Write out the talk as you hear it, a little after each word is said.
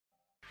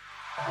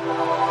Hi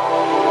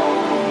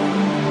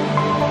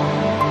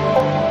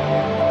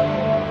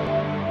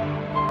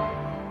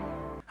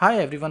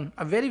everyone,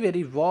 a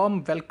very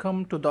warm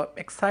welcome to the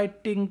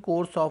exciting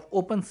course of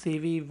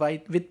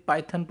opencv with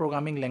Python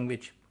programming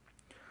language.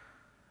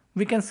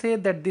 We can say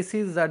that this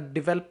is a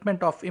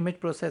development of image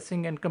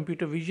processing and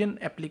computer vision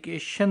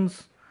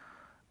applications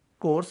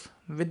course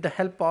with the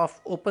help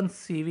of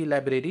opencv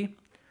library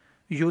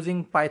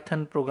using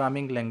Python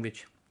programming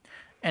language,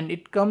 and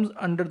it comes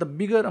under the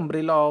bigger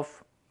umbrella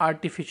of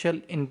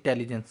artificial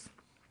intelligence.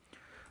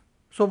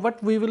 So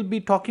what we will be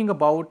talking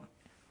about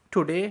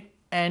today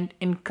and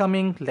in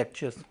coming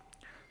lectures.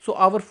 So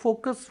our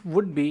focus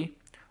would be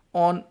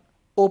on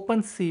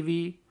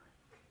opencv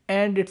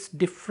and its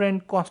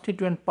different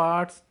constituent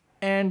parts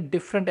and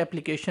different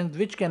applications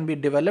which can be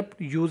developed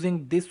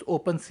using this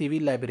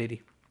opencv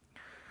library.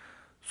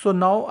 So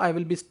now I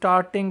will be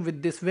starting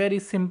with this very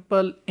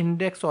simple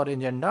index or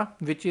agenda,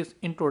 which is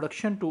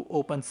introduction to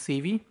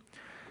opencv,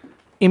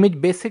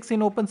 image basics in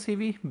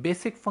opencv,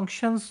 basic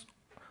functions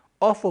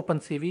of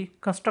opencv,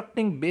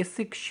 constructing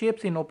basic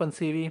shapes in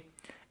opencv,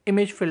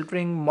 image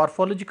filtering,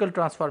 morphological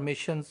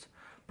transformations,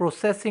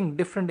 processing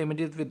different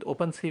images with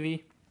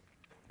opencv,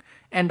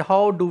 and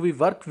how do we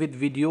work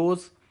with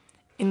videos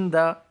in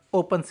the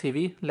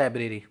opencv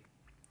library.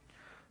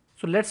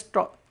 So let's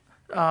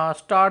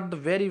start the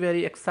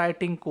very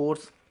exciting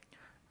course,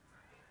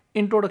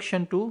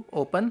 introduction to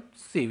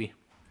opencv.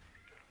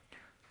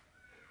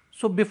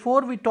 So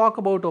before we talk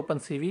about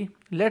opencv,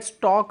 let's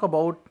talk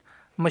about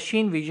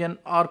machine vision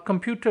or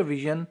computer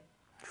vision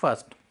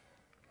first.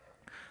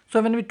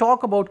 So when we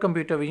talk about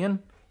computer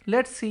vision,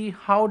 let's see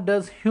how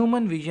does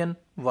human vision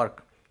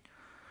work.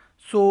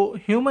 So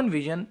human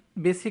vision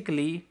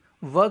basically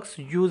works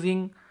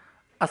using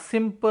a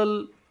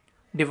simple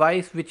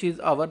device which is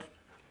our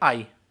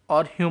eye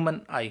or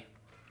human eye.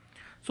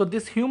 So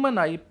this human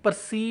eye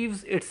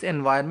perceives its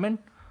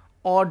environment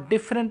or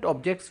different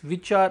objects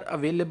which are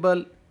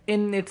available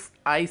in its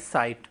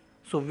eyesight.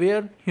 So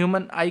where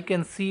human eye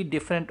can see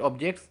different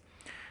objects,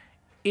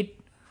 it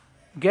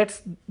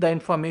gets the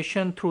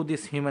information through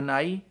this human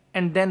eye,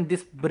 and then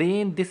this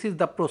brain, this is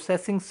the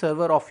processing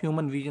server of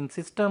human vision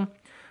system,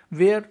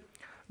 where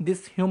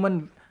this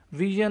human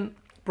vision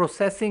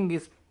processing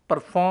is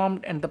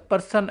performed and the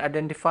person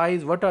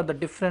identifies what are the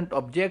different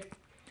objects,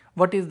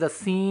 what is the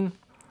scene,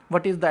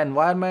 what is the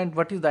environment,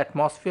 what is the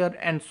atmosphere,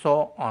 and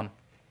so on.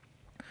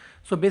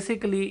 So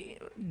basically,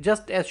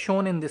 just as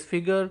shown in this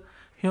figure,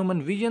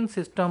 human vision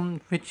system,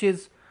 which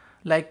is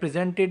like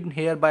presented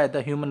here by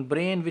the human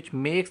brain, which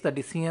makes the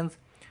decisions.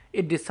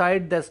 It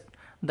decides that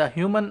the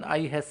human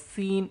eye has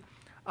seen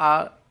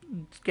a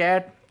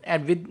cat,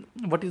 and with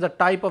what is the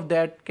type of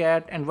that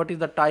cat and what is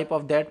the type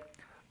of that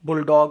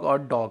bulldog or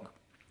dog.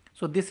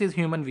 So this is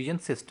human vision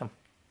system.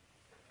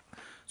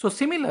 So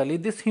similarly,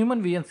 this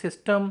human vision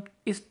system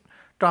is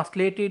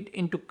translated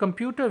into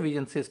computer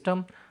vision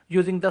system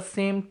using the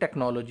same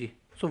technology.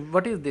 So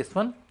what is this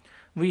one?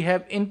 We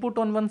have input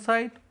on one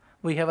side,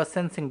 we have a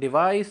sensing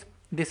device,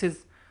 this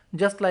is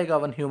just like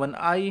our human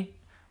eye,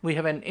 we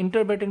have an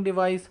interpreting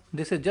device,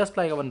 this is just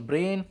like our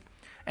brain,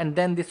 and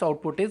then this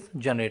output is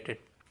generated.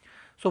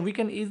 So we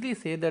can easily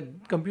say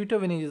that computer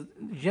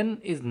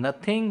vision is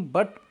nothing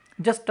but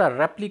just a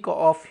replica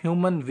of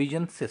human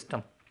vision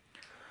system.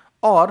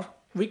 Or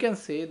we can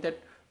say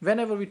that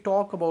whenever we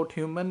talk about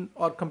human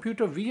or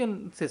computer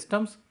vision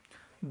systems,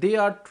 they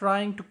are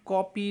trying to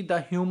copy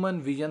the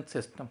human vision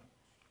system.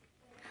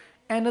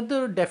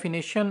 Another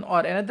definition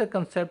or another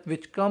concept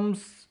which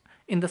comes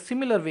in the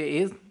similar way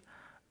is,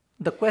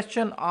 the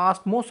question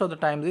asked most of the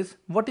times is,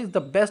 what is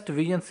the best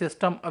vision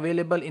system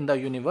available in the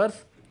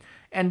universe?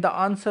 And the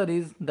answer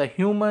is, the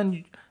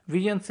human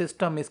vision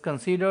system is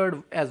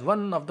considered as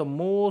one of the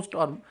most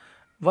or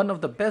one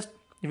of the best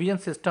vision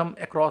system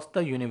across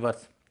the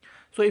universe.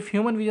 So if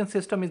human vision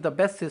system is the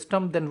best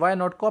system, then why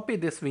not copy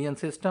this vision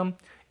system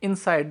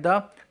inside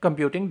the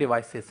computing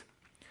devices?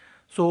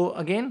 So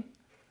again,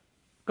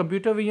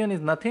 computer vision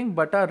is nothing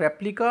but a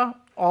replica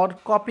or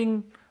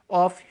copying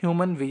of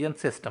human vision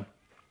system.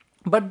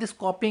 But this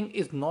copying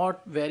is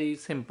not very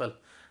simple,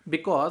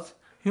 because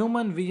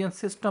human vision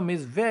system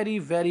is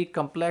very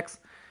complex.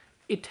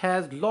 It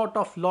has lot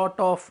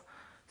of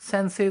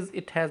senses,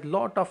 it has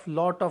lot of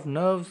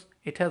nerves,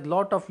 it has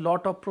lot of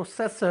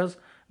processors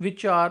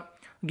which are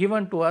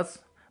given to us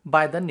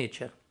by the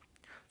nature.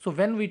 So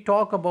when we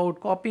talk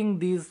about copying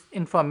these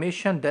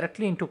information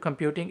directly into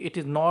computing, it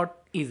is not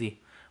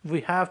easy.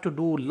 We have to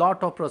do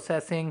lot of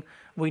processing,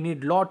 we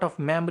need lot of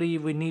memory,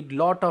 we need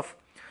lot of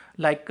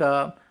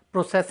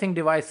processing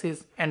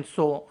devices, and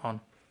so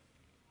on.